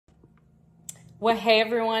Well, hey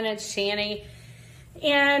everyone, it's Shani.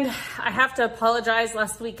 And I have to apologize.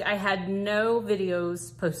 Last week I had no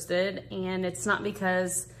videos posted, and it's not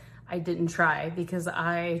because I didn't try, because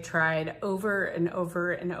I tried over and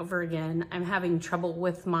over and over again. I'm having trouble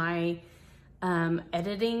with my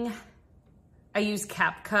editing. I use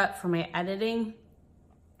CapCut for my editing,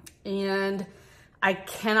 and I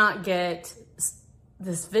cannot get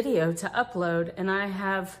this video to upload, and I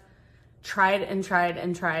have tried and tried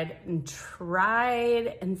and tried and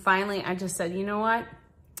tried, and finally I just said, you know what,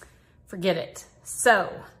 forget it.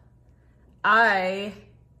 So I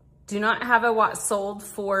do not have a what sold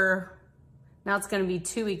for, now it's going to be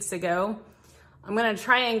 2 weeks ago. I'm going to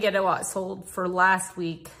try and get a what sold for last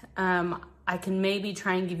week. I can maybe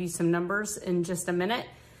try and give you some numbers in just a minute,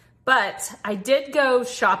 but I did go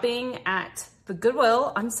shopping at the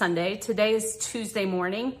Goodwill on Sunday. Today is Tuesday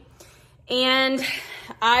morning, and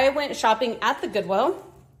I went shopping at the Goodwill.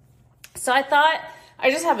 So I thought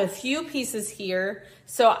I just have a few pieces here.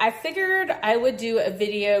 So I figured I would do a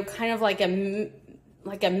video, kind of like a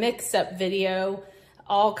mix-up video.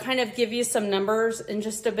 I'll kind of give you some numbers in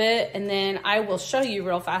just a bit, and then I will show you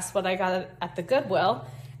real fast what I got at the Goodwill.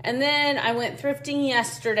 And then I went thrifting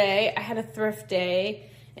yesterday. I had a thrift day,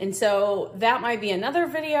 and so that might be another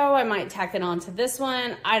video. I might tack it on to this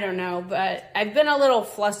one. I don't know, but I've been a little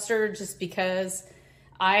flustered just because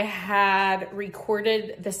I had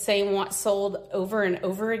recorded the same what sold over and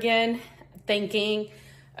over again, thinking,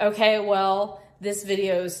 okay, well, this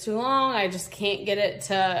video is too long. I just can't get it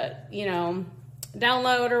to, you know,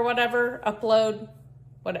 download or whatever, upload,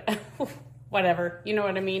 whatever, you know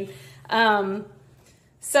what I mean?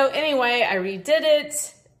 So anyway, I redid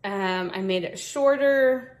it. I made it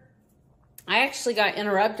shorter. I actually got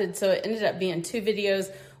interrupted, so it ended up being 2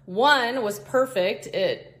 videos. One was perfect.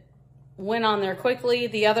 It went on there quickly.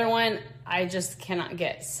 The other one, I just cannot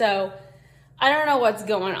get. So I don't know what's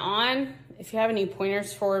going on. If you have any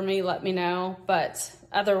pointers for me, let me know. But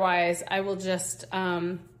otherwise, I will just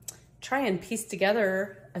try and piece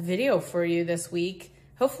together a video for you this week.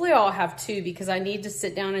 Hopefully I'll have 2, because I need to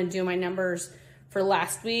sit down and do my numbers for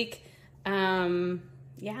last week.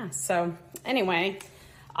 Yeah, so anyway,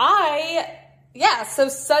 so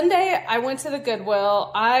Sunday I went to the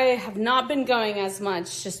Goodwill. I have not been going as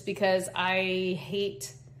much just because I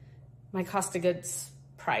hate my cost of goods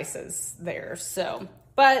prices there. So,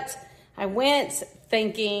 but I went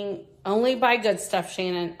thinking, only buy good stuff,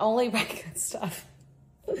 Shannon, only buy good stuff.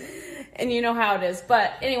 And you know how it is.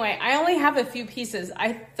 But anyway, I only have a few pieces.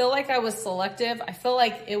 I feel like I was selective. I feel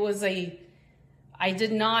like it was I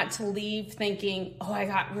did not leave thinking, oh, I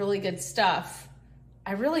got really good stuff.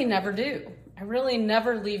 I really never do. I really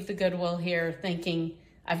never leave the Goodwill here thinking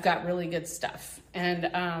I've got really good stuff. And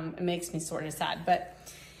it makes me sort of sad. But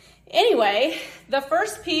anyway, the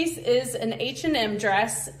first piece is an H&M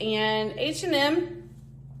dress. And H&M,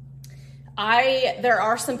 there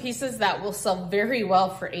are some pieces that will sell very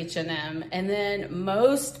well for H&M. And then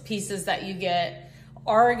most pieces that you get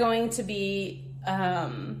are going to be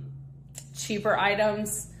cheaper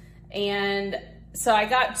items. And so I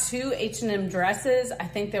got 2 H&M dresses. I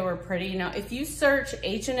think they were pretty. Now, if you search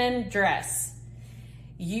H&M dress,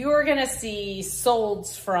 you are gonna see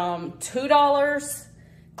solds from $2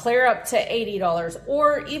 clear up to $80,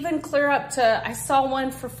 or even clear up to, I saw one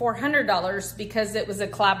for $400 because it was a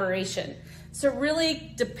collaboration. So it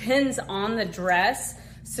really depends on the dress.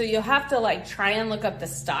 So you'll have to like try and look up the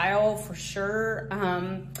style for sure.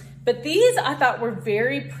 But these I thought were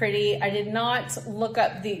very pretty. I did not look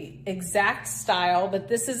up the exact style, but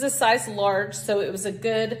this is a size large, so it was a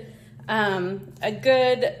good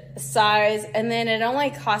size. And then it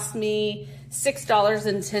only cost me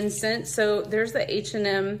 $6.10. So there's the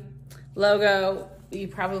H&M logo. You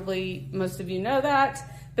probably, most of you know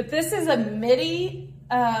that. But this is a midi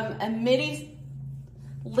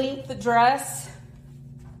length dress.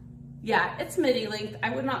 Yeah, it's midi length.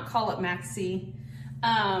 I would not call it maxi.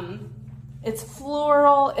 It's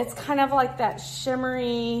floral. It's kind of like that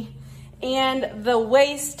shimmery, and the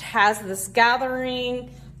waist has this gathering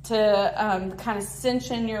to kind of cinch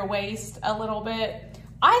in your waist a little bit.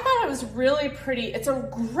 I thought it was really pretty. It's a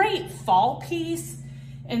great fall piece,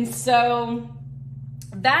 and so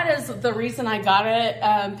that is the reason I got it.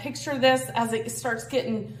 Picture this as it starts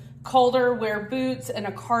getting colder, wear boots and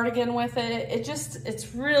a cardigan with it.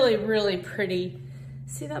 It's really, really pretty.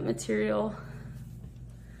 See that material?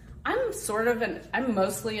 I'm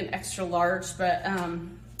mostly an extra large, but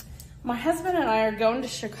my husband and I are going to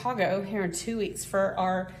Chicago here in 2 weeks for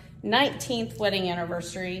our 19th wedding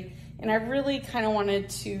anniversary. And I really kind of wanted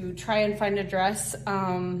to try and find a dress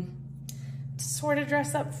to sort of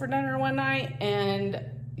dress up for dinner one night. And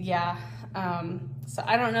yeah, So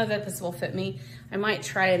I don't know that this will fit me. I might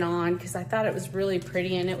try it on because I thought it was really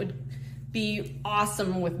pretty and it would be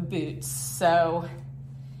awesome with boots. So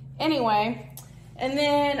anyway, and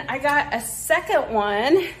then I got a second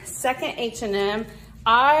H&M.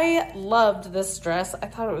 I loved this dress. I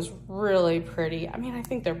thought it was really pretty. I mean, I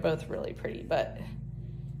think they're both really pretty, but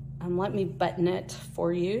let me button it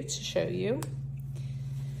for you to show you.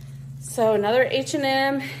 So another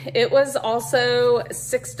H&M. It was also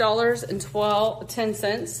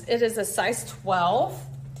 $6.10. It is a size 12.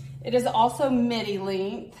 It is also midi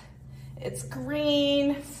length. It's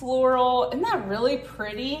green, floral. Isn't that really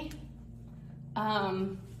pretty? I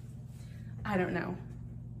don't know.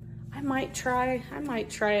 I might try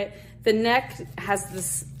it. The neck has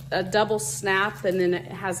this a double snap and then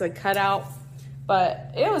it has a cutout,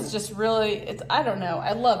 but it was just really, I don't know.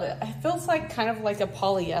 I love it. It feels like kind of like a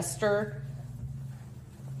polyester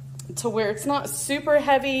to where it's not super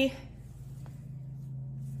heavy.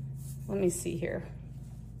 Let me see here.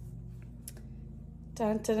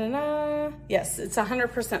 Dun, dun, dun, dun. Yes, it's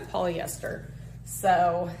 100% polyester.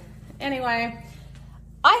 So anyway,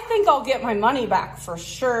 I think I'll get my money back for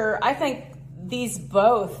sure. I think these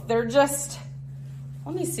both, they're just,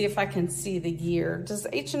 let me see if I can see the year. Does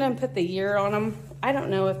H&M put the year on them? I don't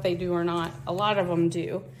know if they do or not. A lot of them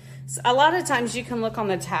do. So a lot of times you can look on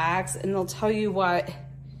the tags and they'll tell you what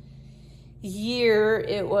year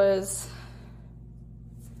it was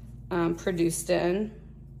produced in.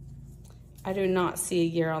 I do not see a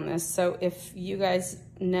year on this. So if you guys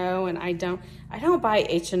know, and I don't buy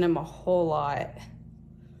H&M a whole lot.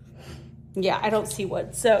 Yeah, I don't see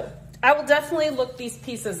what. So I will definitely look these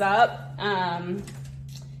pieces up.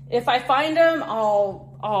 If I find them,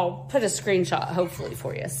 I'll put a screenshot hopefully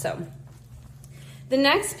for you. So the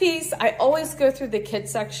next piece, I always go through the kids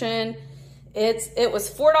section. It was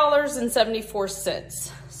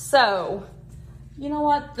 $4.74. So you know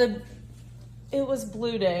what? It was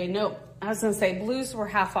blue day. Nope. I was gonna say blues were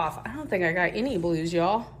half off. I don't think I got any blues,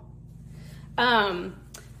 y'all.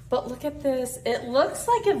 But look at this. It looks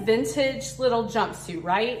like a vintage little jumpsuit,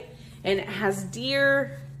 right? And it has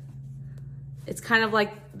deer. It's kind of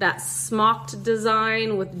like that smocked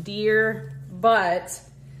design with deer. But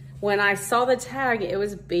when I saw the tag, it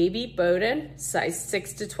was baby Bowden, size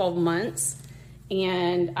 6 to 12 months.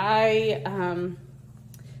 And I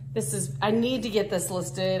need to get this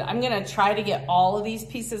listed. I'm gonna try to get all of these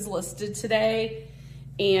pieces listed today.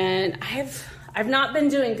 And I've not been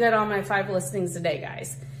doing good on my 5 listings a day,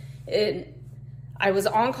 guys. I was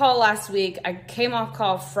on call last week. I came off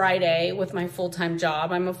call Friday with my full-time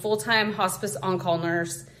job. I'm a full-time hospice on-call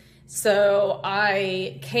nurse. So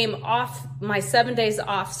I came off, my 7 days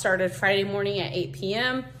off started Friday morning at 8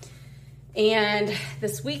 p.m. And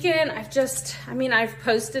this weekend, I've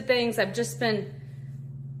posted things. I've just been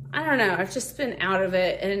out of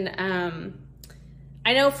it. And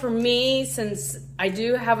I know for me, since I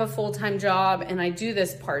do have a full-time job and I do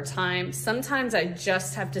this part-time, sometimes I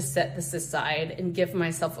just have to set this aside and give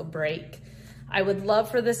myself a break. I would love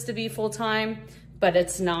for this to be full-time, but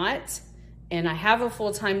it's not. And I have a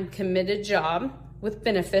full-time committed job with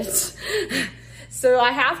benefits. So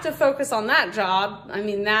I have to focus on that job. I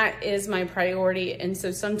mean, that is my priority. And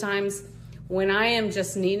so sometimes when I am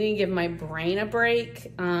just needing to give my brain a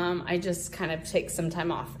break, I just kind of take some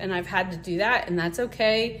time off. And I've had to do that, and that's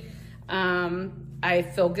okay. I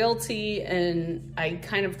feel guilty, and I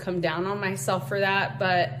kind of come down on myself for that.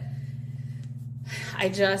 But I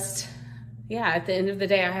just, at the end of the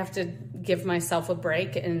day, I have to give myself a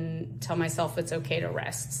break and tell myself it's okay to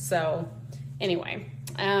rest. So anyway,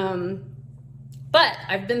 but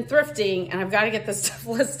I've been thrifting, and I've got to get this stuff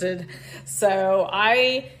listed. So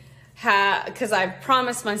because I've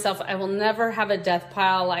promised myself I will never have a death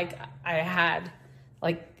pile like I had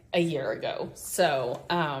like a year ago. So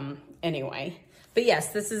anyway, but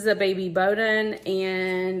yes, this is a baby Bowden,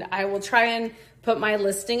 and I will try and put my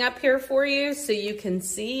listing up here for you so you can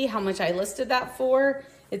see how much I listed that for.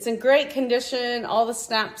 It's in great condition. All the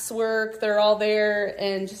snaps work. They're all there,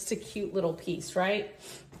 and just a cute little piece, right?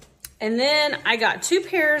 And then I got 2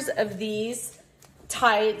 pairs of these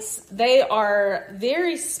tights. They are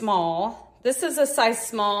very small. This is a size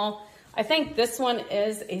small. I think this one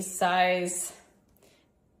is a size,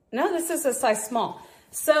 no, this is a size small.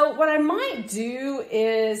 So what I might do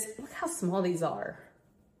is, look how small these are.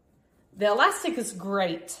 The elastic is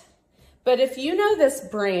great. But if you know this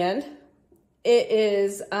brand, it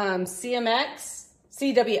is CWX.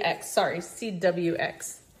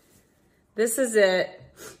 This is it.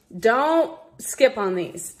 Don't skip on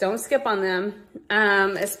these. Don't skip on them,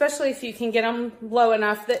 especially if you can get them low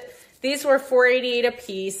enough. That these were $4.88 a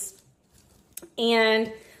piece.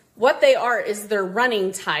 And what they are is they're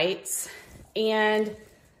running tights, and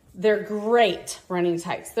they're great running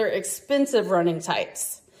tights. They're expensive running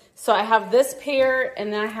tights. So I have this pair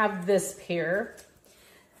and then I have this pair.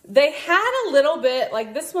 They had a little bit,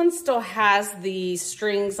 like this one still has the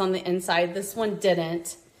strings on the inside. This one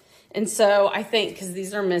didn't. And so I think, because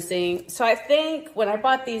these are missing. So I think when I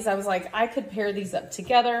bought these, I was like, I could pair these up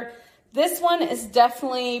together. This one is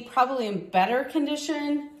definitely probably in better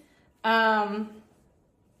condition. But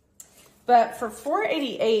for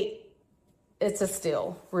 $4.88, it's a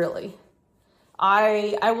steal, really.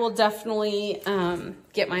 I will definitely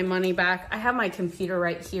get my money back. I have my computer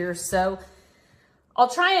right here, so I'll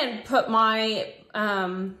try and put my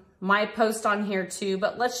my post on here too,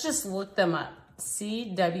 but let's just look them up.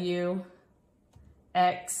 CWX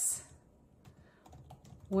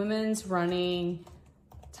women's running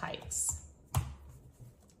tights.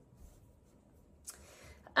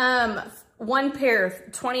 One pair,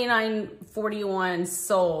 $29.41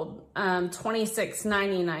 sold,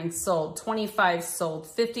 $26.99 sold, $25 sold,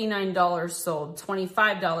 $59 sold,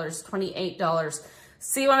 $25, $28.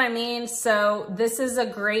 See what I mean? So this is a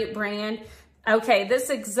great brand. Okay, this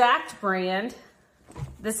exact brand,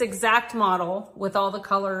 this exact model with all the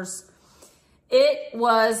colors, it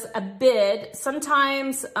was a bid.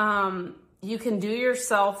 Sometimes you can do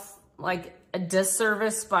yourself like a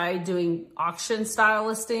disservice by doing auction style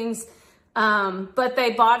listings. But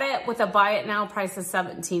they bought it with a buy it now price of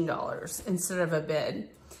 $17 instead of a bid.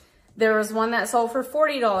 There was one that sold for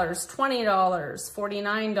 $40, $20,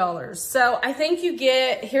 $49. So I think you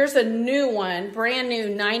get, here's a new one, brand new,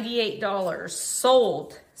 $98,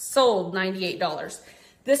 sold $98.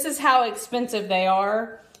 This is how expensive they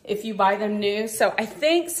are if you buy them new. So I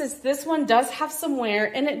think since this one does have some wear,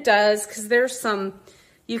 and it does, because there's some,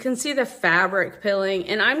 you can see the fabric pilling,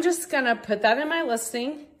 and I'm just gonna put that in my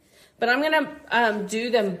listing. But I'm gonna do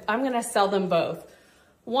them, I'm gonna sell them both.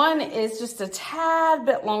 One is just a tad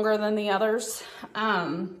bit longer than the others.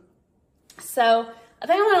 So I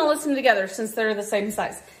think I'm gonna list them together since they're the same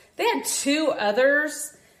size. They had two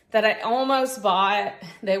others that I almost bought.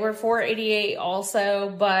 They were $4.88 also,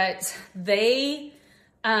 but they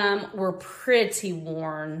were pretty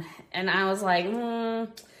worn. And I was like,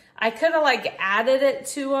 I could have like added it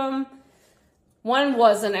to them. One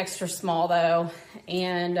was an extra small though,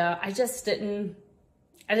 and I didn't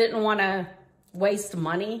want to waste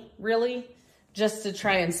money really, just to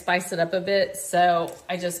try and spice it up a bit. So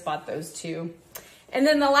I just bought those two. And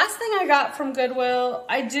then the last thing I got from Goodwill,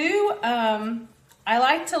 I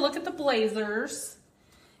like to look at the blazers.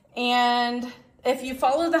 And if you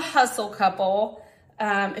follow the Hustle Couple,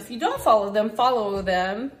 if you don't follow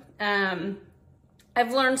them.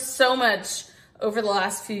 I've learned so much over the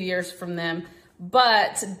last few years from them.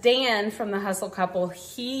 But Dan from the Hustle Couple,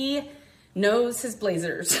 he knows his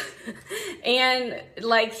blazers. And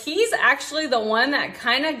like, he's actually the one that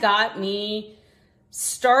kind of got me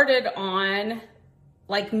started on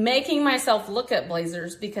like making myself look at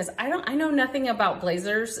blazers, because I know nothing about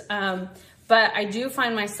blazers. But I do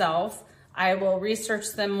find myself, I will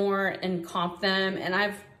research them more and comp them. And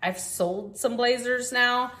I've sold some blazers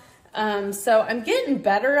now. So I'm getting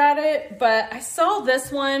better at it, but I saw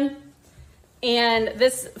this one. And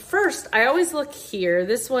this first, I always look here.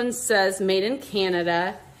 This one says made in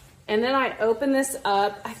Canada. And then I open this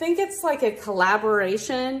up. I think it's like a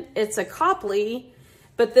collaboration. It's a Copley,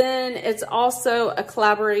 but then it's also a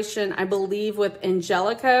collaboration, I believe, with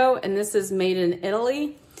Angelico. And this is made in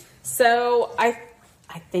Italy. So I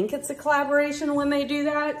think it's a collaboration when they do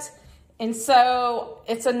that. And so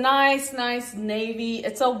it's a nice navy.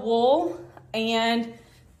 It's a wool. And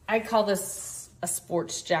I call this a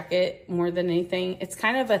sports jacket more than anything. It's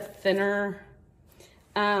kind of a thinner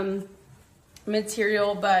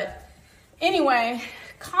material, but anyway,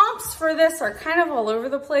 comps for this are kind of all over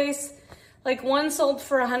the place. Like one sold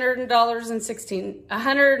for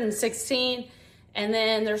 $116, and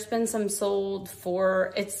then there's been some sold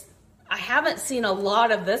for, I haven't seen a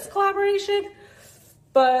lot of this collaboration,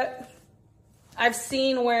 but I've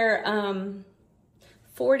seen where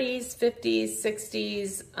 40s, 50s,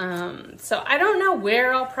 60s. So I don't know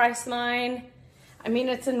where I'll price mine. I mean,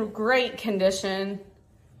 it's in great condition,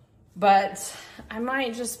 but I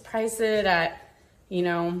might just price it at, you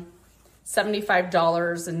know,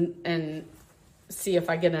 $75 and see if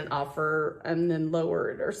I get an offer and then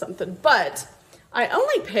lower it or something. But I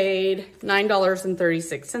only paid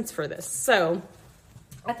 $9.36 for this. So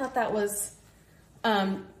I thought that was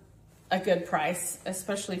a good price,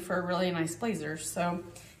 especially for a really nice blazer. So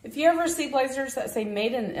if you ever see blazers that say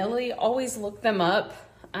made in Italy, always look them up,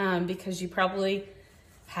 because you probably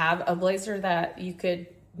have a blazer that you could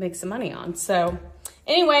make some money on. So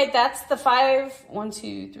Anyway, that's the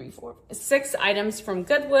 6 items from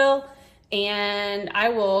Goodwill. And I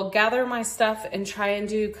will gather my stuff and try and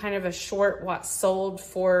do kind of a short what sold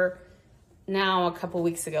for now a couple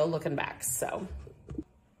weeks ago looking back. So,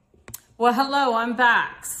 well, hello, I'm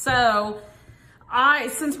back. So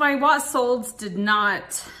since my what solds did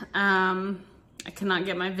not, I cannot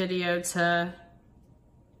get my video to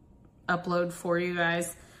upload for you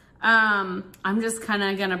guys. I'm just kind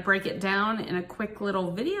of gonna break it down in a quick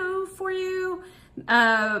little video for you.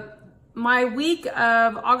 My week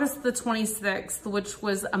of August the 26th, which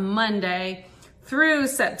was a Monday, through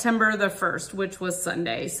September the 1st, which was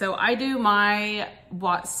Sunday. So I do my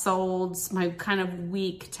what solds, my kind of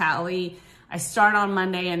week tally. I start on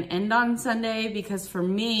Monday and end on Sunday because for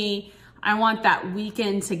me, I want that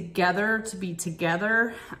weekend together to be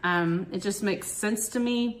together. It just makes sense to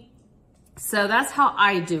me. So that's how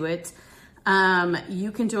I do it.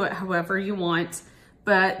 You can do it however you want,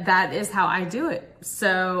 but that is how I do it.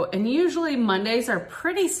 So, and usually Mondays are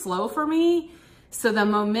pretty slow for me. So the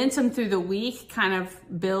momentum through the week kind of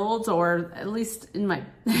builds, or at least in my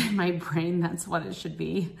brain, that's what it should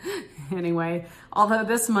be. Anyway, although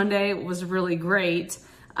this Monday was really great.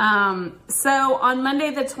 So on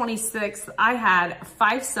Monday the 26th, I had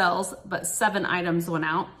 5 sales, but 7 items went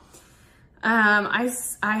out. I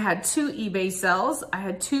had 2 eBay sales. I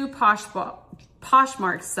had 2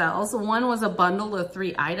 Poshmark sales. One was a bundle of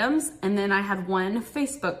 3 items. And then I had 1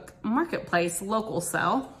 Facebook Marketplace local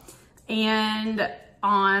sale. And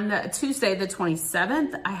on Tuesday, the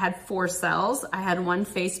 27th, I had 4 sales. I had 1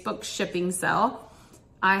 Facebook shipping sale.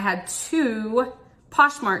 I had 2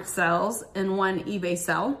 Poshmark sales and 1 eBay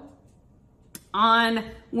sale. On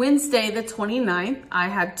Wednesday, the 29th, I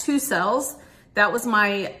had 2 sales. That was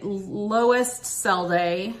my lowest sell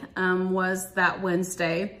day, was that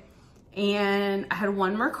Wednesday. And I had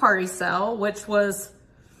 1 Mercari sale, which was,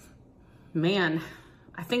 man,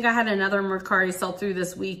 I think I had another Mercari sell through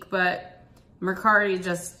this week, but Mercari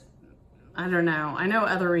just, I don't know. I know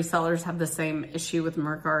other resellers have the same issue with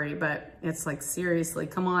Mercari, but it's like, seriously,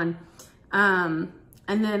 come on. And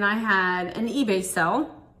then I had an eBay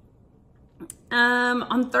sale.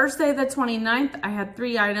 On Thursday, the 29th, I had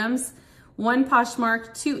 3 items. 1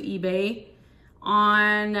 Poshmark, 2 eBay.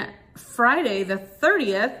 On Friday, the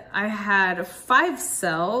 30th, I had 5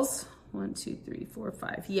 sales. 1, 2, 3, 4,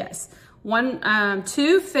 5. Yes. 2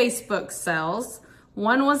 Facebook sales.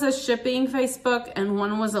 1 was a shipping Facebook and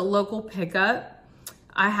 1 was a local pickup.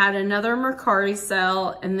 I had another Mercari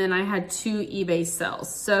sale and then I had 2 eBay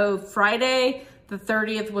sales. So Friday, the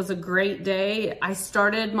 30th was a great day. I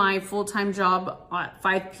started my full-time job at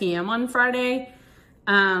 5 p.m. on Friday.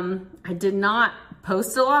 I did not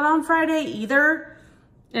post a lot on Friday either.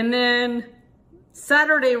 And then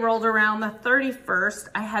Saturday rolled around, the 31st,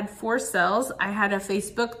 I had 4 sales. I had a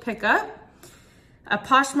Facebook pickup, a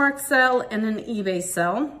Poshmark sale, and an eBay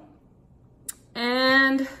sale.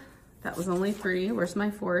 And that was only 3. Where's my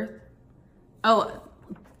 4th? Oh,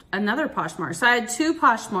 another Poshmark. So I had 2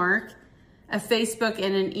 Poshmark, a Facebook,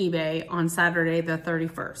 and an eBay on Saturday, the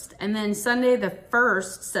 31st. And then Sunday, the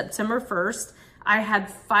 1st, September 1st, I had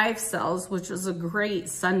 5 sales, which was a great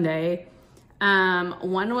Sunday.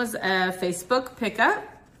 1 was a Facebook pickup,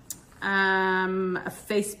 a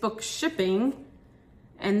Facebook shipping,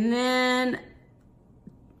 and then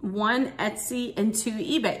 1 Etsy and 2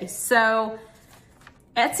 eBay. So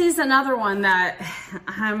Etsy's another one that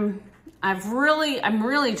I'm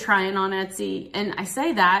really trying on Etsy. And I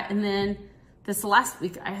say that, and then this last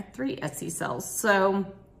week I had 3 Etsy sales. So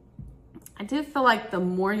I do feel like the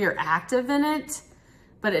more you're active in it,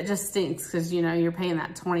 but it just stinks because, you know, you're paying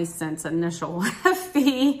that 20 cents initial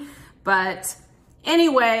fee. But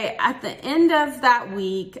anyway, at the end of that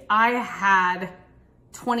week, I had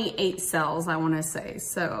 28 sales, I want to say.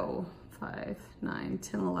 So 5, 9,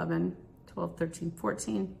 10, 11, 12, 13,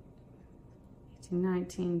 14, 18,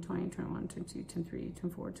 19, 20, 21, 22, 23,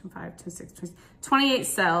 24, 25, 26, 28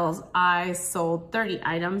 sales. I sold 30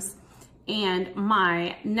 items. And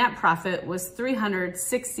my net profit was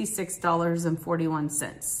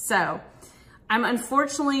 $366.41. So I'm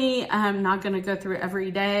unfortunately not going to go through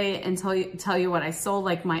every day and tell you what I sold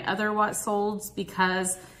like my other what solds,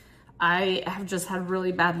 because I have just had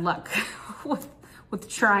really bad luck with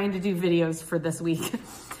trying to do videos for this week.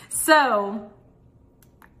 So,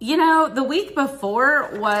 you know, the week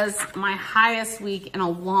before was my highest week in a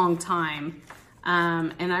long time.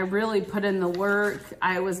 And I really put in the work.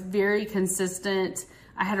 I was very consistent.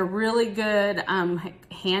 I had a really good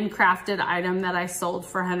handcrafted item that I sold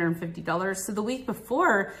for $150. So the week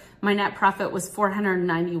before, my net profit was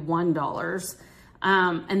 $491.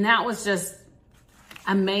 And that was just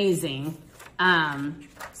amazing.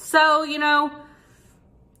 So, you know,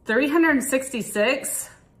 $366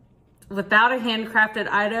 without a handcrafted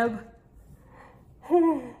item.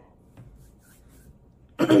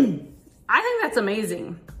 I think that's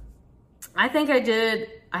amazing. I think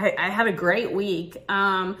I had a great week.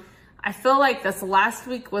 I feel like this last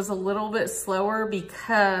week was a little bit slower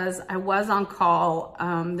because I was on call.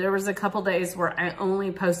 There was a couple days where I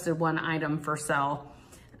only posted one item for sale.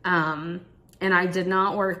 And I did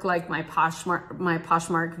not work like my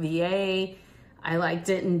Poshmark VA. I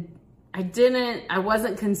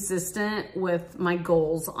wasn't consistent with my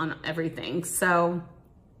goals on everything. So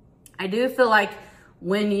I do feel like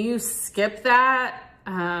when you skip that,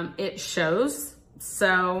 it shows.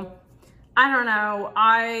 So I don't know.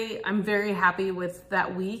 I'm very happy with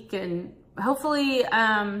that week, and hopefully,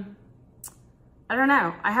 I don't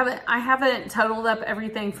know. I haven't totaled up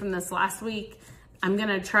everything from this last week. I'm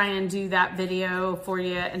gonna try and do that video for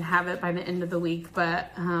you and have it by the end of the week.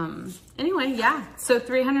 But anyway, yeah. So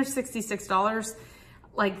 $366.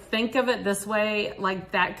 Like, think of it this way,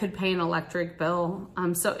 like that could pay an electric bill.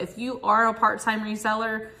 So if you are a part-time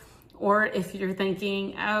reseller, or if you're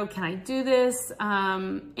thinking, oh, can I do this?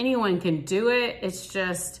 Anyone can do it. It's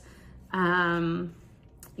just, you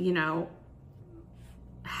know,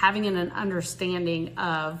 having an understanding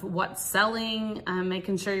of what's selling,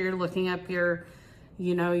 making sure you're looking up your,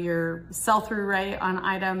 you know, your sell-through rate on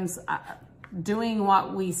items, doing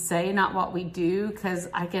what we say, not what we do, because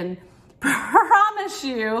I can promise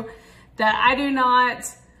you that I do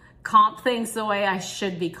not comp things the way I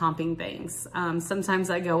should be comping things.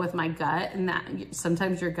 Sometimes I go with my gut, and that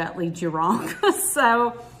sometimes your gut leads you wrong.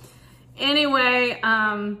 So anyway,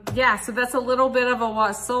 yeah, so that's a little bit of a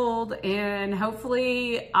what sold, and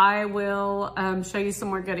hopefully I will show you some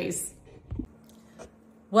more goodies.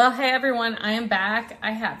 Well, hey everyone, I am back.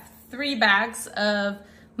 I have 3 bags of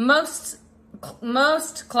most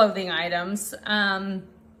clothing items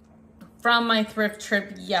from my thrift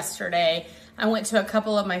trip yesterday. I went to a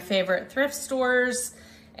couple of my favorite thrift stores,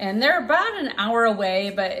 and they're about an hour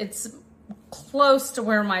away, but it's close to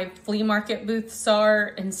where my flea market booths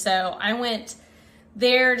are. And so I went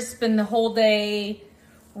there to spend the whole day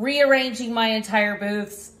rearranging my entire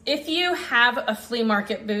booths. If you have a flea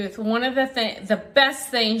market booth, one of the best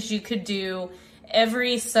things you could do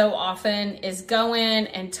every so often is go in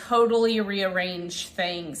and totally rearrange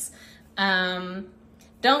things.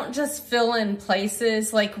 Don't just fill in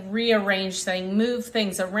places, like rearrange things, move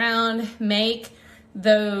things around, make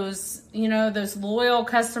those, you know, those loyal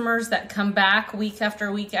customers that come back week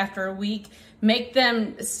after week after week, make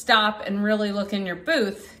them stop and really look in your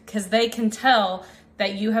booth, because they can tell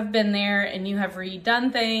that you have been there and you have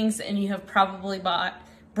redone things and you have probably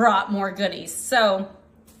brought more goodies. So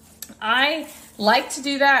I like to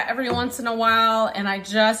do that every once in a while, and I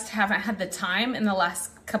just haven't had the time in the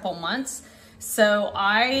last couple months. So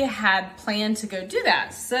I had planned to go do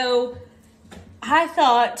that. So I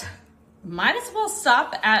thought, might as well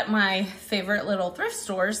stop at my favorite little thrift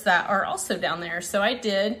stores that are also down there. So I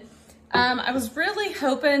did. I was really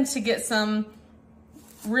hoping to get some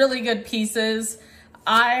really good pieces.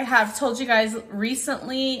 I have told you guys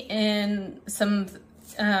recently in some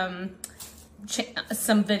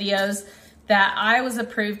videos that I was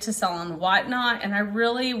approved to sell on Whatnot, and I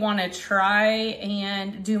really want to try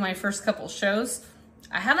and do my first couple shows.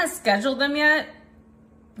 I haven't scheduled them yet,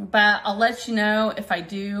 but I'll let you know if I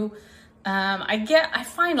do. I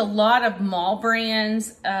find a lot of mall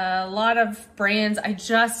brands, a lot of brands I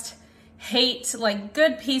just hate, like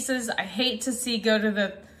good pieces I hate to see go to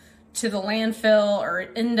the landfill or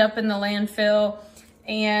end up in the landfill.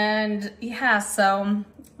 And yeah, so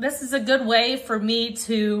this is a good way for me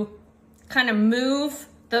to kind of move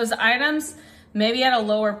those items, maybe at a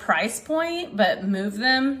lower price point, but move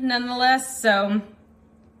them nonetheless. So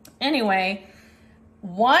anyway,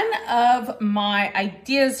 one of my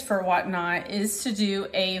ideas for Whatnot is to do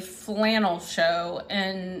a flannel show,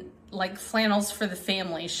 and like flannels for the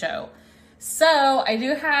family show. So I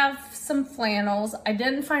do have some flannels. I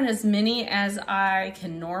didn't find as many as I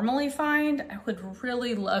can normally find. I would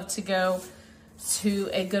really love to go to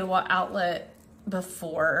a Goodwill outlet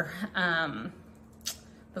before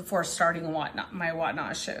starting my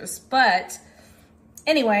Whatnot shows. But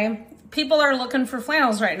anyway, people are looking for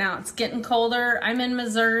flannels right now. It's getting colder. I'm in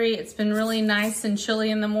Missouri. It's been really nice and chilly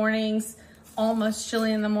in the mornings, almost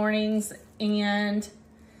chilly in the mornings. And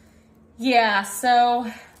yeah,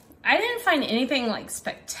 so I didn't find anything like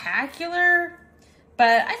spectacular,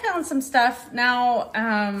 but I found some stuff. Now,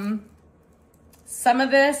 some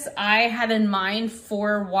of this I had in mind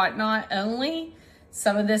for Whatnot only.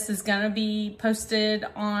 Some of this is gonna be posted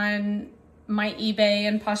on my eBay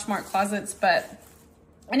and Poshmark closets, but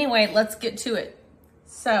anyway, let's get to it.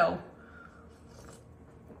 So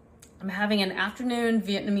I'm having an afternoon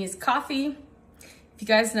Vietnamese coffee. If you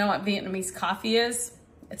guys know what Vietnamese coffee is,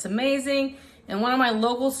 it's amazing. And one of my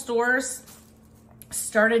local stores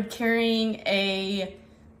started carrying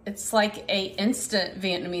it's like a instant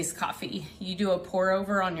Vietnamese coffee. You do a pour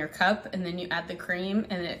over on your cup and then you add the cream,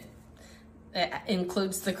 and it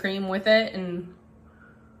includes the cream with it, and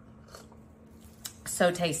so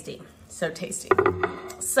tasty, so tasty.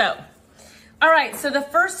 So, all right, so the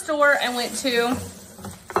first store I went to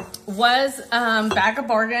was Bag of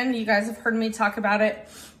Bargain. You guys have heard me talk about it.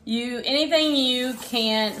 Anything you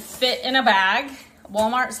can fit in a bag,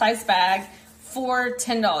 Walmart size bag, for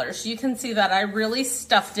 $10. You can see that I really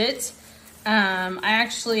stuffed it. I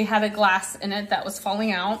actually had a glass in it that was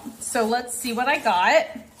falling out. So let's see what I got.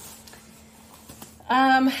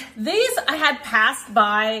 These I had passed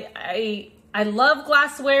by. I love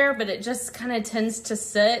glassware, but it just kind of tends to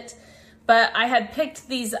sit. But I had picked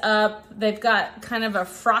these up. They've got kind of a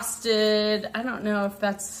frosted, I don't know if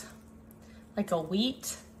that's like a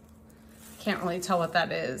wheat. Can't really tell what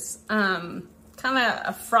that is. Kind of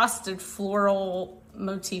a frosted floral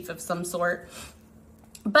motif of some sort.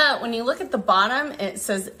 But when you look at the bottom, it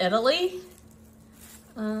says Italy,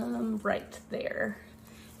 right there.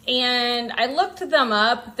 And I looked them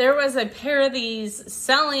up. There was a pair of these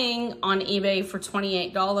selling on eBay for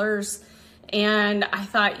 $28. And I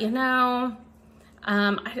thought, you know,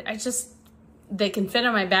 they can fit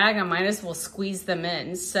in my bag. I might as well squeeze them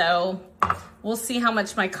in. So we'll see how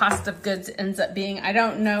much my cost of goods ends up being. I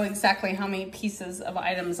don't know exactly how many pieces of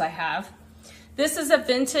items I have. This is a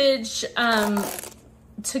vintage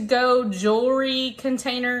to-go jewelry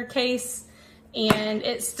container case. And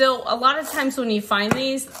it's still, a lot of times when you find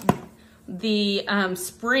these, the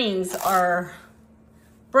springs are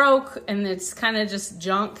broke and it's kind of just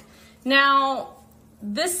junk. Now,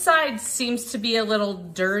 this side seems to be a little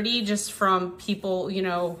dirty just from people, you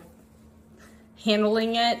know,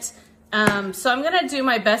 handling it. So I'm gonna do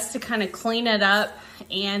my best to kind of clean it up,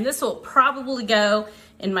 and this will probably go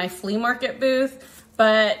in my flea market booth,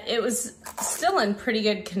 but it was still in pretty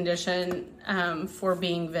good condition for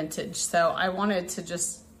being vintage. So I wanted to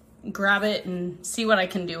just grab it and see what I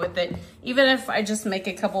can do with it, even if I just make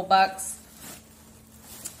a couple bucks.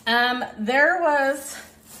 There was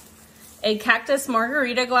a cactus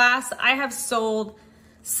margarita glass. I have sold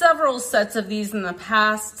several sets of these in the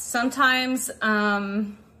past. Sometimes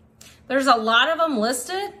there's a lot of them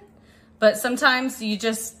listed, but sometimes you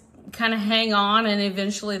just kind of hang on and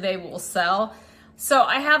eventually they will sell. So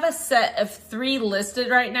I have a set of 3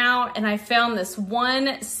 listed right now, and I found this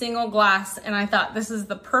one single glass, and I thought this is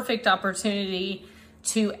the perfect opportunity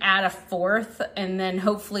to add a 4th, and then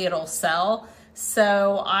hopefully it'll sell.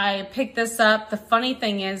 So I picked this up. The funny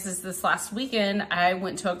thing is this last weekend I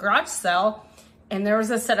went to a garage sale and there was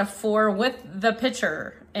a set of 4 with the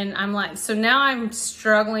pitcher. And I'm like, so now I'm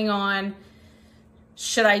struggling on,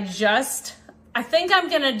 I think I'm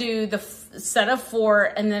gonna do the set of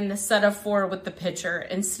 4 and then the set of 4 with the pitcher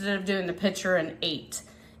instead of doing the pitcher and 8.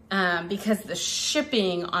 Because the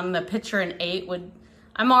shipping on the pitcher and 8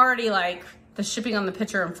 I'm already like, the shipping on the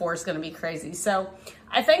pitcher and 4 is gonna be crazy. So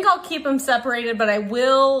I think I'll keep them separated, but I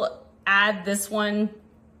will add this one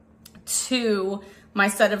to my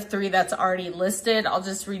set of 3 that's already listed. I'll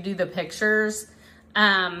just redo the pictures.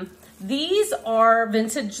 These are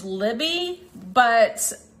vintage Libby,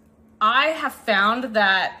 but I have found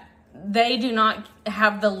that they do not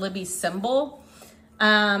have the Libby symbol.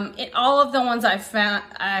 All of the ones I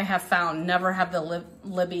have found never have the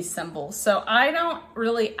Libby symbol. So I don't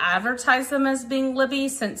really advertise them as being Libby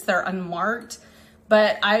since they're unmarked.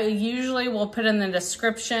 But I usually will put in the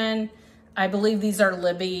description, I believe these are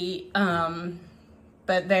Libby,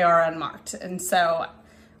 but they are unmarked. And so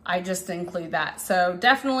I just include that. So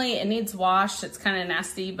definitely it needs washed. It's kind of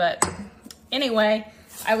nasty, but anyway,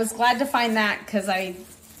 I was glad to find that because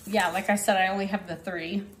like I said, I only have the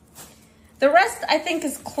 3. The rest I think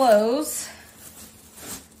is clothes.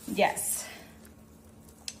 Yes,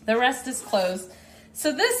 the rest is clothes.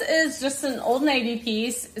 So this is just an Old Navy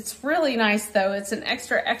piece. It's really nice though. It's an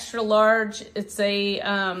extra large. It's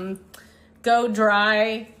a go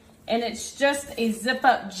dry, and it's just a zip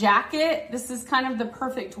up jacket. This is kind of the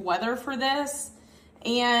perfect weather for this.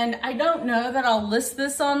 And I don't know that I'll list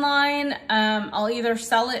this online. I'll either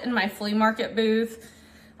sell it in my flea market booth.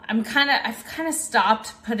 I've kind of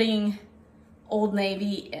stopped putting Old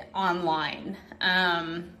Navy online.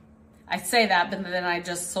 I say that, but then I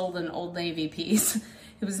just sold an Old Navy piece.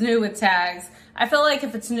 It was new with tags. I feel like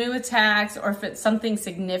if it's new with tags, or if it's something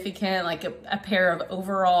significant, like a pair of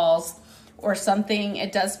overalls or something,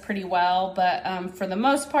 it does pretty well. But for the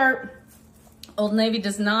most part, Old Navy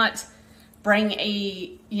does not bring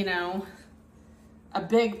a, you know, a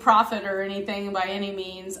big profit or anything by any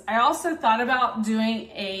means. I also thought about doing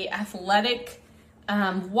a athletic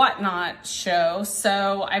whatnot show,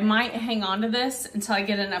 so I might hang on to this until I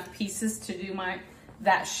get enough pieces to do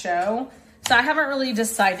that show. So I haven't really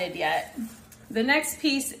decided yet. The next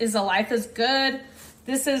piece is a Life is Good.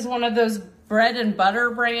 This is one of those bread and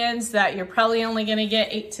butter brands that you're probably only gonna get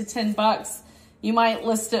 8 to 10 bucks. You might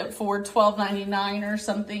list it for $12.99 or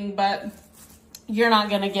something, but you're not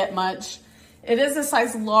gonna get much. It is a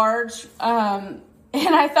size large, and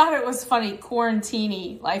I thought it was funny,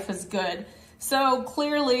 quarantini, Life is Good. So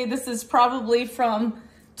clearly this is probably from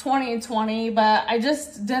 2020, but I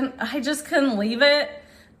just couldn't leave it.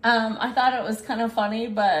 I thought it was kind of funny,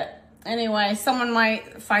 but anyway, someone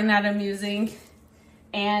might find that amusing.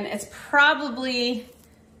 And it's probably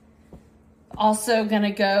also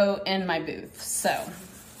gonna go in my booth. So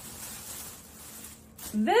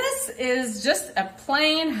this is just a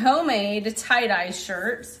plain homemade tie-dye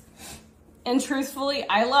shirt. And truthfully,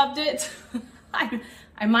 I loved it.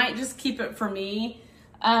 I might just keep it for me.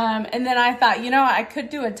 And then I thought, you know, I could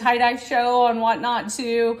do a tie-dye show on Whatnot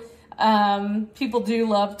too. People do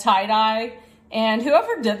love tie-dye. And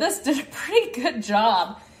whoever did this did a pretty good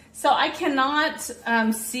job. So I cannot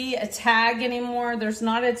see a tag anymore. There's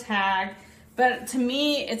not a tag. But to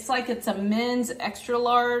me, it's like it's a men's extra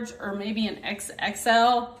large or maybe an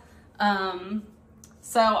XXL.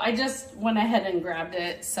 So I just went ahead and grabbed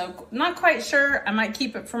it. So not quite sure. I might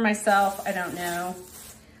keep it for myself. I don't know.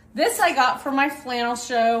 This I got for my flannel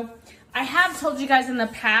show. I have told you guys in the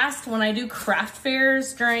past when I do craft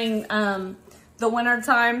fairs during the winter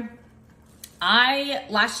time,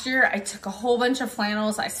 last year I took a whole bunch of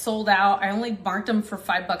flannels. I sold out. I only marked them for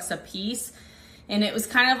 $5 a piece. And it was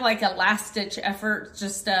kind of like a last ditch effort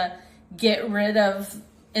just to get rid of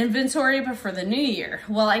inventory before the new year.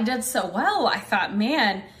 Well, I did so well. I thought,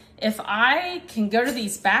 man, if I can go to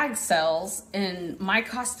these bag sales and my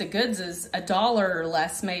cost of goods is $1 or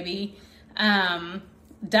less, maybe,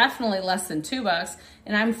 definitely less than $2,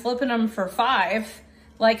 and I'm flipping them for $5,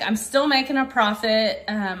 like I'm still making a profit.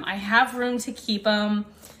 I have room to keep them.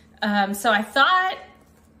 So I thought,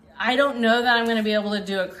 I don't know that I'm going to be able to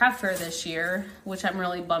do a craft fair this year, which I'm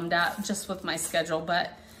really bummed out just with my schedule.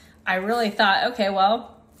 But I really thought, okay,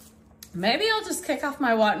 well, maybe I'll just kick off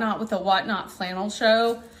my Whatnot with a Whatnot flannel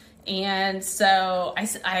show. And so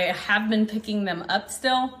I have been picking them up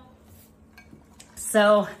still.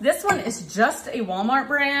 So this one is just a Walmart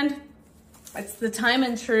brand. It's the Time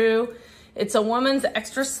and True. It's a woman's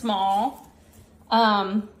extra small.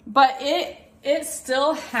 But it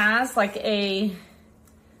still has like a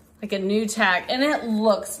new tag, and it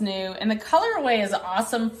looks new, and the colorway is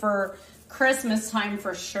awesome for Christmas time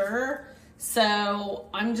for sure. So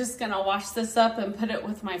I'm just gonna wash this up and put it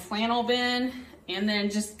with my flannel bin, and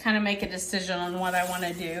then just kind of make a decision on what I want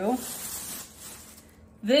to do.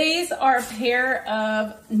 These are a pair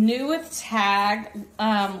of new with tag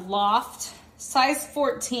Loft size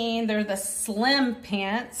 14. They're the slim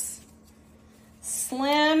pants,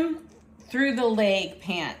 slim through the leg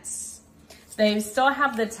pants. They still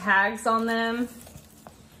have the tags on them,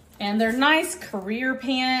 and they're nice career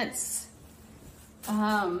pants.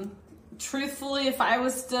 Truthfully, if I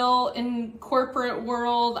was still in corporate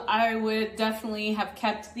world, I would definitely have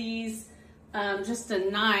kept these. Just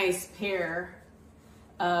a nice pair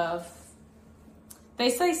of,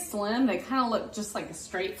 they say slim, they kind of look just like a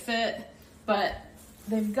straight fit, but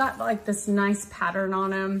they've got like this nice pattern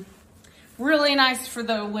on them. Really nice for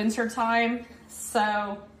the winter time.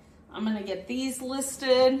 So I'm gonna get these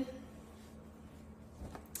listed.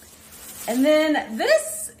 And then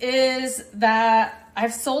this is that,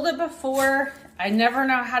 I've sold it before. I never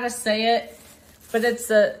know how to say it, but it's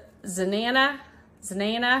a Zanana.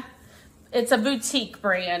 It's a boutique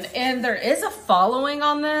brand, and there is a following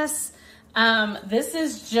on this. This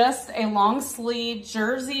is just a long sleeve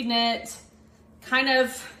jersey knit, kind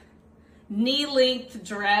of knee-length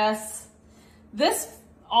dress. This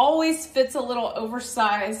always fits a little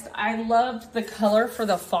oversized. I loved the color for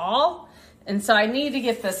the fall, and so I need to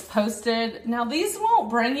get this posted. Now these won't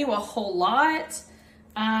bring you a whole lot.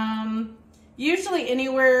 Usually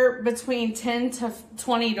anywhere between $10 to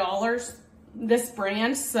 $20, this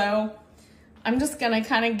brand. So I'm just gonna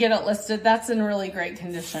kind of get it listed. That's in really great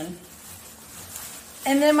condition.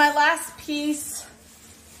 And then my last piece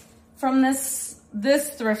from this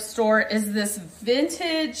thrift store is this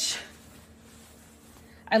vintage.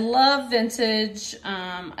 I love vintage.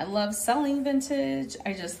 I love selling vintage.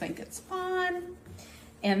 I just think it's fun.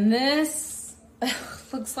 And this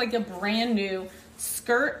looks like a brand new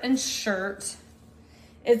skirt and shirt.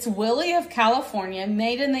 It's Willie of California,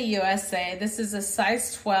 made in the USA. This is a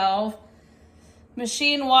size 12,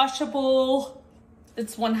 machine washable.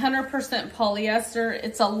 It's 100% polyester.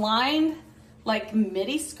 It's a lined like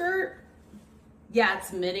midi skirt. Yeah,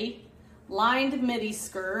 it's midi. Lined midi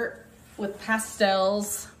skirt with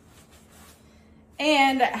pastels.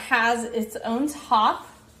 And it has its own top,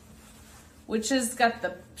 which has got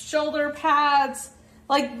the shoulder pads.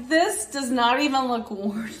 Like, this does not even look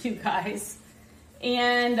worn, you guys.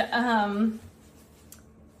 And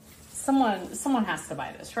someone has to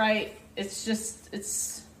buy this, right?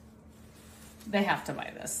 They have to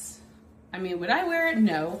buy this. I mean, would I wear it?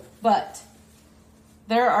 No, but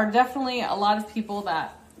there are definitely a lot of people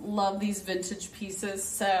that love these vintage pieces.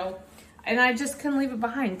 So, and I just couldn't leave it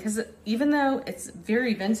behind because even though it's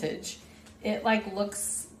very vintage, it like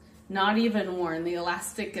looks not even worn. The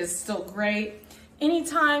elastic is still great.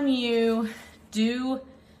 Anytime you do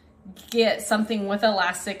get something with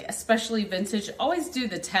elastic, especially vintage, always do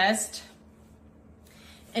the test.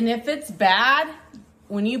 And if it's bad,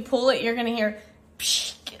 when you pull it, you're gonna hear,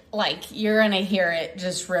 like you're gonna hear it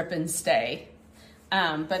just rip and stay.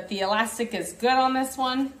 But the elastic is good on this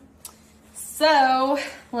one. So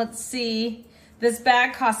let's see. This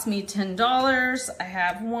bag cost me $10. I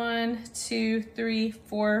have 1, 2, 3,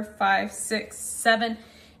 4, 5, 6, 7,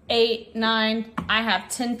 8, 9. I have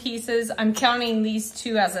 10 pieces. I'm counting these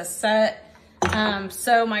two as a set.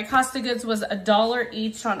 So my cost of goods was $1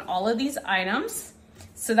 each on all of these items.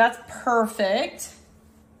 So that's perfect.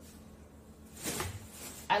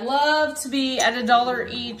 I love to be at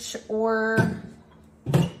 $1 each or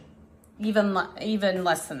even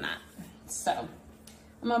less than that. So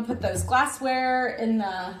I'm gonna put those glassware in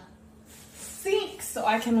the sink so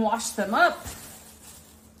I can wash them up.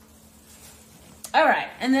 All right,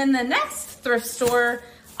 and then the next thrift store,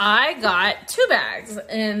 I got 2 bags,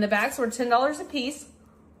 and the bags were $10 a piece.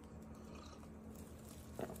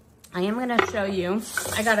 I am gonna show you.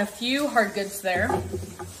 I got a few hard goods there.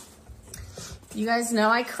 You guys know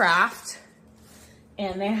I craft,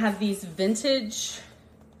 and they have these vintage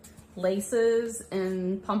laces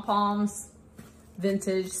and pom-poms,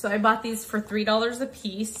 vintage. So I bought these for $3 a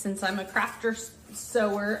piece since I'm a crafter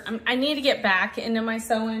sewer. I need to get back into my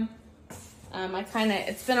sewing.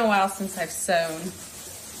 It's been a while since I've sewn.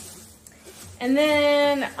 And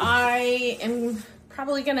then I am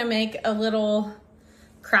probably gonna make a little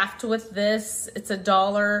craft with this. It's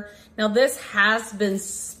 $1. Now this has been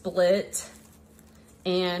split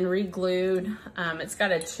and re-glued. It's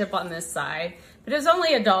got a chip on this side, but it's only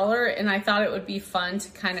 $1, and I thought it would be fun to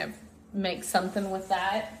kind of make something with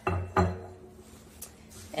that.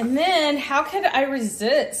 And then how could I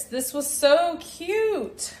resist? This was so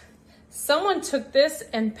cute. Someone took this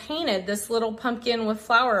and painted this little pumpkin with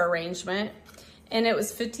flower arrangement, and it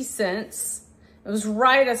was 50 cents. It was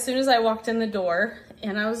right as soon as I walked in the door,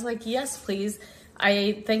 and I was like, yes, please.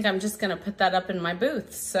 I think I'm just gonna put that up in my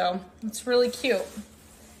booth. So it's really cute.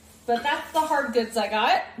 But that's the hard goods I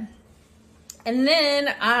got. And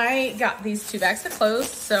then I got these 2 bags of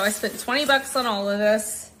clothes. So I spent 20 bucks on all of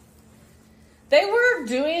this. They were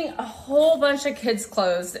doing a whole bunch of kids'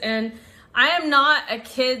 clothes, and I am not a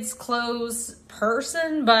kids' clothes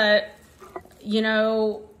person, but you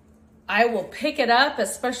know, I will pick it up,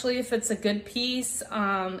 especially if it's a good piece.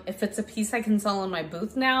 If it's a piece I can sell in my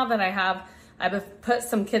booth now that I've put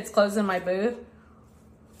some kids' clothes in my booth.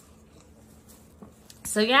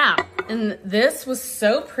 So yeah, and this was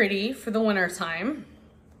so pretty for the winter time.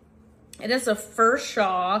 It is a fur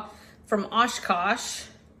shawl from Oshkosh.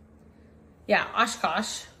 Yeah,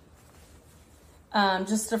 Oshkosh.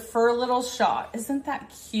 Just a fur little shawl. Isn't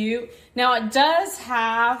that cute? Now it does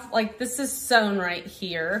have, like, this is sewn right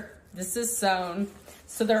here. This is sewn.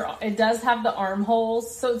 So it does have the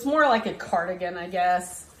armholes. So it's more like a cardigan, I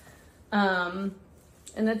guess. And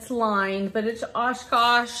it's lined, but it's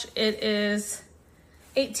Oshkosh. It is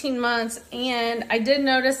 18 months, and I did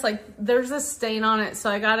notice like there's a stain on it, so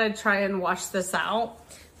I gotta try and wash this out.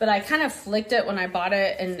 But I kind of flicked it when I bought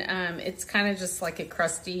it, and it's kind of just like a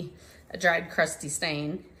dried crusty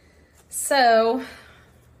stain. So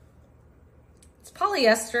it's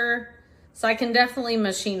polyester, so I can definitely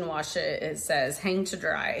machine wash it. It says hang to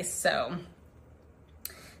dry. So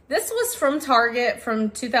this was from Target from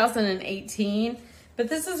 2018, but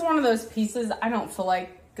this is one of those pieces I don't feel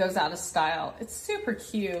like goes out of style. It's super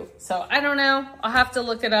cute. So I don't know. I'll have to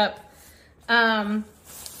look it up.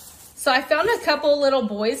 So I found a couple little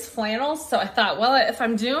boys flannels. So I thought, well, if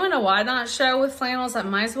I'm doing a why not show with flannels, I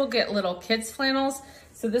might as well get little kids flannels.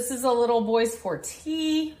 So this is a little boys for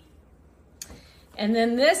tea. And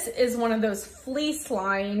then this is one of those fleece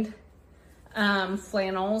lined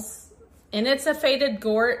flannels. And it's a Faded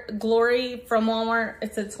Glory from Walmart.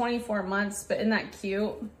 It's a 24 months, but isn't that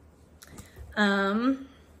cute? And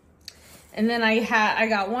then I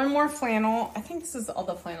got one more flannel. I think this is all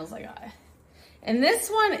the flannels I got. And this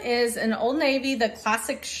one is an Old Navy, the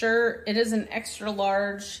classic shirt. It is an extra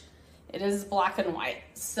large. It is black and white.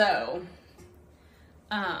 So,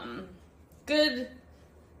 good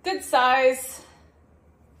size.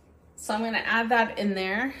 So I'm gonna add that in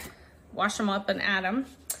there. Wash them up and add them.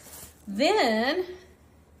 Then,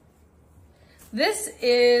 this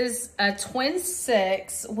is a Twin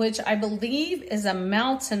 6, which I believe is a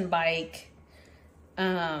mountain bike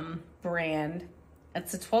brand.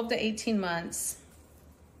 It's a 12 to 18 months.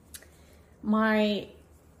 My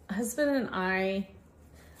husband and I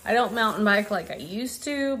don't mountain bike like I used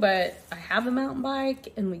to, but I have a mountain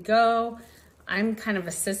bike and we go. I'm kind of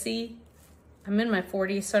a sissy. I'm in my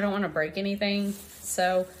 40s, so I don't want to break anything.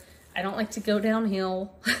 So I don't like to go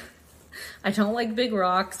downhill. I don't like big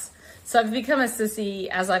rocks. So I've become a sissy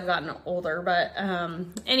as I've gotten older. But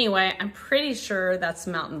anyway, I'm pretty sure that's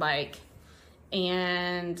a mountain bike.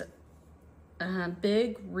 And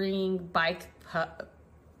Big Ring Bike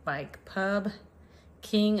Pub,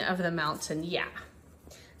 King of the Mountain. Yeah.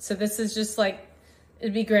 So this is just like,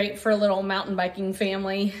 it'd be great for a little mountain biking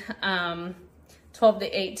family. 12 to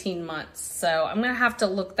 18 months. So I'm gonna have to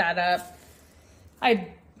look that up. I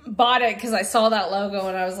bought it because I saw that logo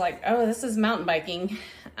and I was like, oh, this is mountain biking.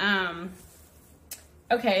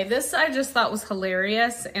 Okay, this I just thought was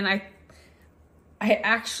hilarious. And I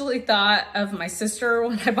actually thought of my sister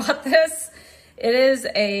when I bought this.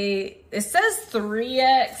 It says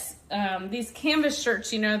 3X. These canvas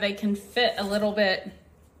shirts, you know, they can fit a little bit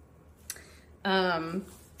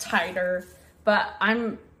tighter, but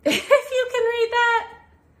if you can read that,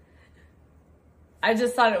 I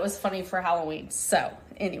just thought it was funny for Halloween. So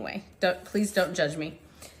anyway, please don't judge me.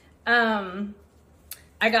 I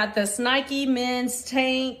got this Nike men's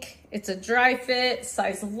tank. It's a dry fit,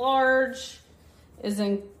 size large, is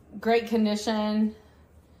in great condition.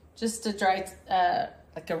 Just a dry,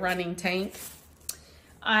 like a running tank.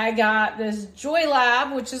 I got this Joy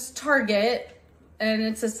Lab, which is Target, and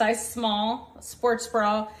it's a size small, sports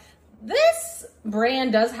bra. This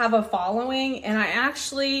brand does have a following, and I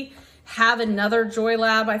actually have another Joy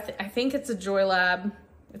Lab. I think it's a Joy Lab.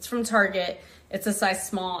 It's from Target. It's a size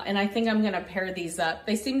small, and I think I'm gonna pair these up.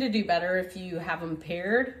 They seem to do better if you have them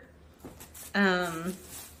paired.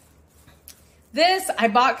 This I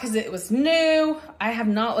bought because it was new. I have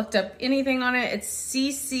not looked up anything on it. It's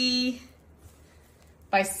CC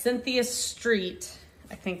by Cynthia Street,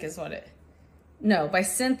 I think is what by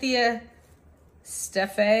Cynthia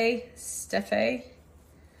Steffe. I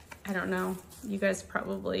don't know. You guys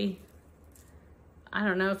probably, I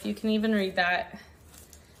don't know if you can even read that.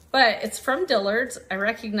 But it's from Dillard's. I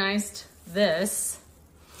recognized this.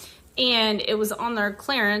 And it was on their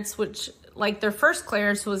clearance, which, like, their first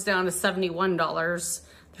clearance was down to $71.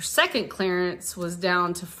 Their second clearance was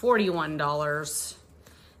down to $41.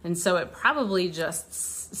 And so it probably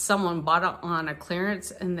just someone bought it on a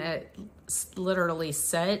clearance and that literally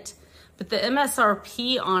set. But the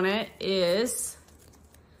MSRP on it is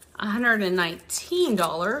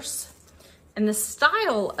 $119. And the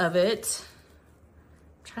style of it,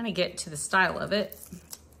 I'm trying to get to the style of it.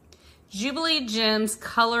 Jubilee Gems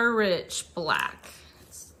Color Rich Black.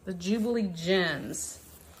 It's the Jubilee Gems.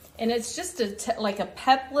 And it's just like a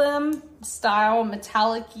peplum style,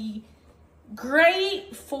 metallic-y.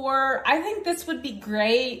 Great for, I think this would be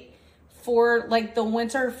great for like the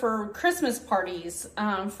winter, for Christmas parties,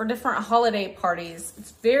 for different holiday parties.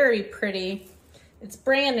 It's very pretty. It's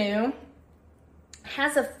brand new.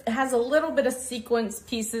 Has a little bit of sequence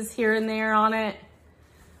pieces here and there on it,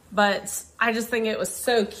 but I just think it was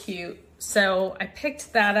so cute. So I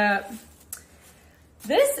picked that up.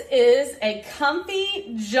 This is a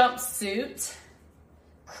comfy jumpsuit,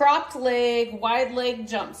 cropped leg, wide leg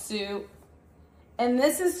jumpsuit. And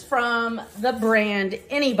this is from the brand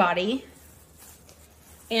Anybody.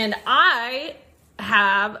 And I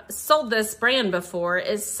have sold this brand before.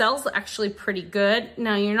 It sells actually pretty good.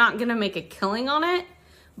 Now, you're not gonna make a killing on it,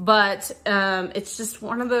 but it's just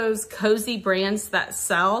one of those cozy brands that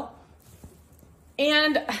sell.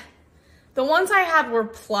 And the ones I had were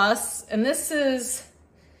plus, and this is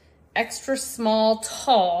extra small,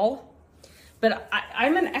 tall, but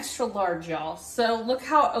I'm an extra large, y'all. So look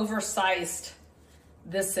how oversized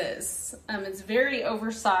this is. It's very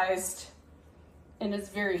oversized and it's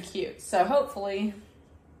very cute. So hopefully,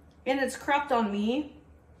 and it's cropped on me,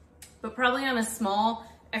 but probably on a small,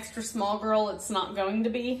 extra small girl, it's not going to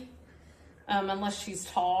be. unless she's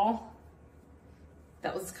tall.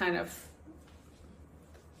 That was kind of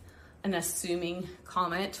an assuming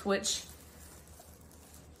comment, which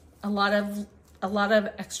a lot of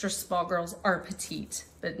extra small girls are petite,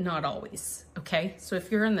 but not always, okay? So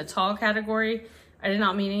if you're in the tall category, I did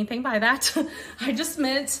not mean anything by that. I just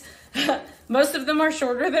meant most of them are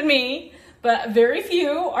shorter than me, but very few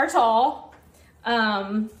are tall.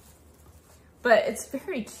 But it's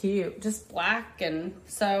very cute, just black. And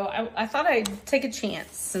so I thought I'd take a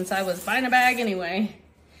chance since I was buying a bag anyway.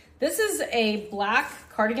 This is a black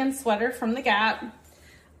cardigan sweater from the Gap.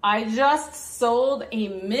 I just sold a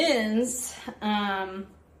men's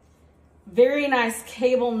very nice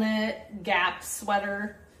cable knit Gap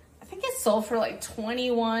sweater. I think it sold for like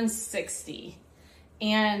 $21.60.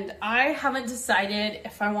 And I haven't decided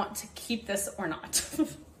if I want to keep this or not.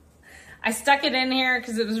 I stuck it in here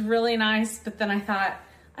because it was really nice, but then I thought,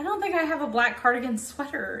 I don't think I have a black cardigan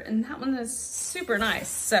sweater, and that one is super nice.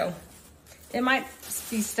 So it might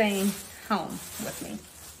be staying home with me.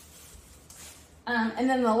 And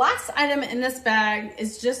then the last item in this bag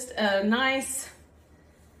is just a nice,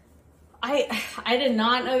 I did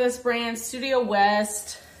not know this brand, Studio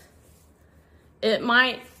West. It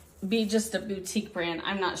might be just a boutique brand,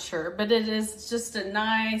 I'm not sure, but it is just a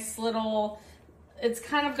nice little, it's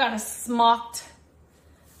kind of got a smocked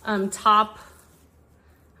top.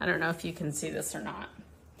 I don't know if you can see this or not.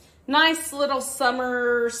 Nice little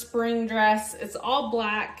summer spring dress. It's all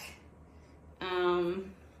black.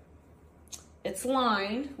 It's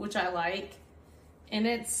lined, which I like, and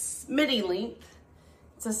it's midi length.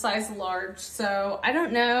 It's a size large, so I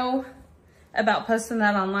don't know about posting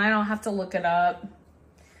that online. I'll have to look it up.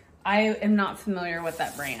 I am not familiar with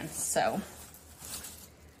that brand, so.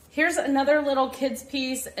 Here's another little kids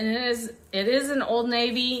piece, and it is an Old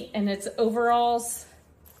Navy, and it's overalls,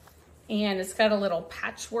 and it's got a little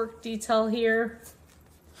patchwork detail here.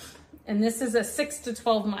 And this is a 6 to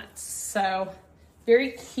 12 months, so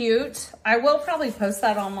very cute. I will probably post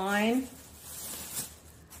that online.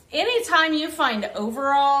 Anytime you find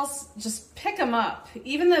overalls, just pick them up.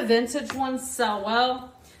 Even the vintage ones sell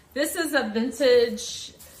well. This is a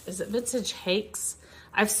vintage, is it Vintage Hakes?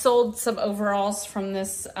 I've sold some overalls from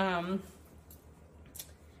this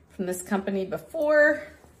company before.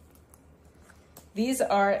 These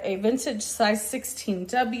are a vintage size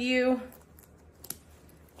 16W,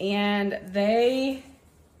 and they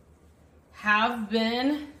have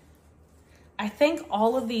been, I think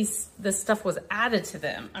all of this stuff was added to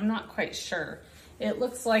them. I'm not quite sure. It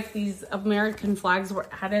looks like these American flags were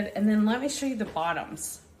added, and then let me show you the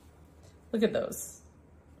bottoms. Look at those.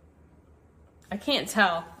 I can't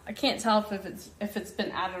tell. I can't tell if it's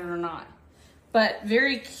been added or not, but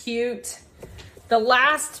very cute. The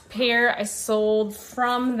last pair I sold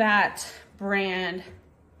from that brand,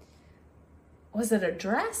 was it a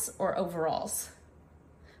dress or overalls?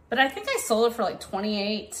 But I think I sold it for like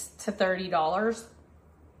 $28 to $30.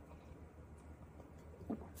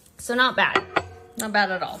 So not bad, not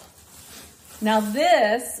bad at all. Now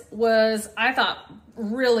this was, I thought,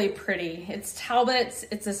 really pretty. It's Talbot's,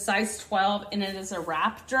 it's a size 12, and it is a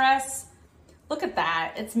wrap dress. Look at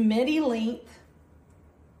that, it's midi length.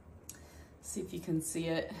 See if you can see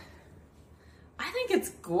it. I think it's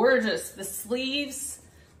gorgeous. The sleeves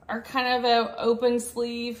are kind of an open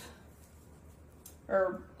sleeve,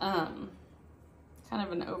 or kind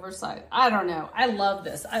of an oversized. I don't know. I love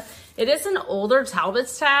this. It is an older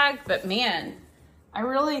Talbot's tag, but man,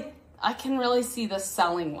 I can really see this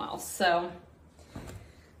selling well. So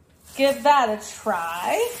give that a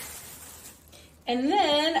try. And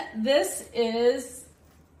then this is,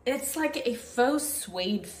 it's like a faux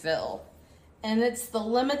suede fill. And it's the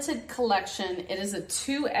limited collection. It is a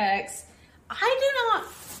 2X. I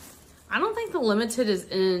don't think the limited is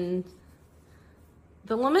in,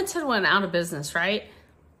 the limited went out of business, right?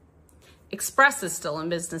 Express is still in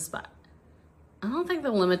business, but I don't think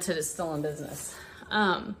the limited is still in business.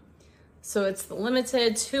 So it's the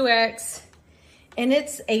limited 2X, and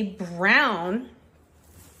it's a brown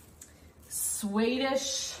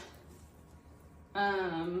Swedish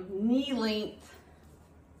knee length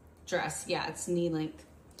dress. Yeah, it's knee length.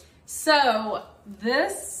 So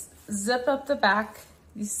this zip up the back,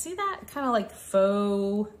 you see that kind of like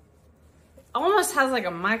faux, almost has like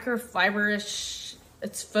a microfiber-ish,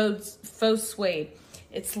 it's faux suede.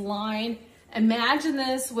 It's lined. Imagine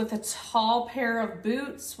this with a tall pair of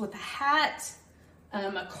boots, with a hat,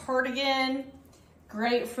 a cardigan,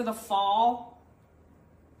 great for the fall.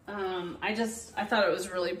 I thought it was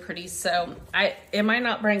really pretty. So it might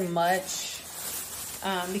not bring much,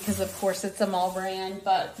 because of course it's a mall brand,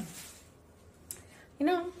 but you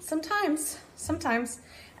know, sometimes.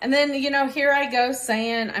 And then, you know, here I go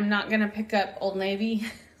saying I'm not gonna pick up Old Navy.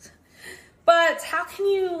 But how can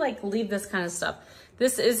you like leave this kind of stuff?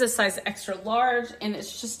 This is a size extra large and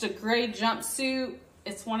it's just a gray jumpsuit.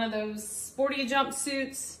 It's one of those sporty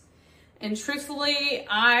jumpsuits. And truthfully,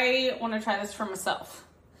 I want to try this for myself.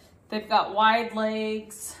 They've got wide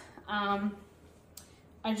legs. I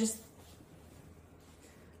just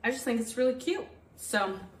think it's really cute.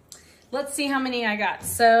 So let's see how many I got.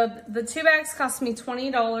 So the 2 bags cost me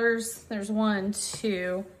 $20. There's 1,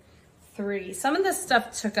 2, 3. Some of this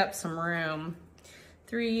stuff took up some room.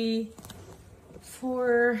 3,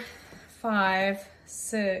 4, 5,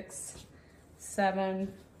 6,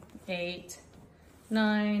 7, 8,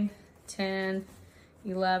 9, 10,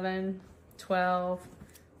 11, 12,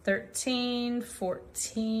 13,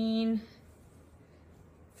 14,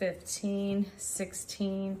 15,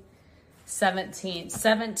 16, 17.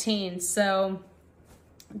 17. So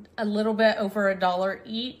a little bit over $1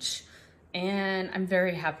 each. And I'm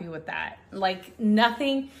very happy with that. Like none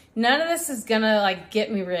of this is gonna like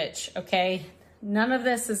get me rich, okay? None of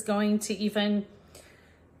this is going to even,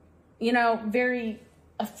 you know,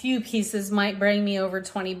 a few pieces might bring me over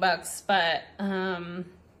 20 bucks, but,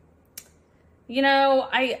 you know,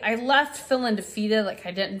 I left feeling defeated. Like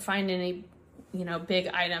I didn't find any, you know, big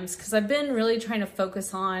items because I've been really trying to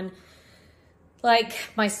focus on like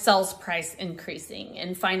my sales price increasing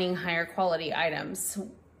and finding higher quality items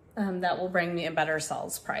that will bring me a better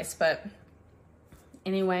sales price. But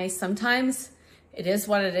anyway, sometimes it is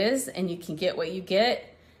what it is and you can get what you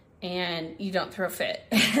get and you don't throw a fit.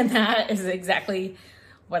 And that is exactly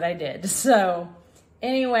what I did. So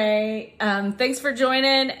anyway, thanks for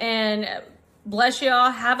joining and bless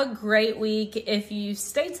y'all. Have a great week. If you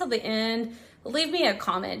stay till the end, leave me a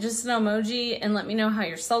comment, just an emoji, and let me know how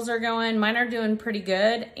your sales are going. Mine are doing pretty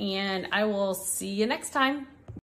good, and I will see you next time.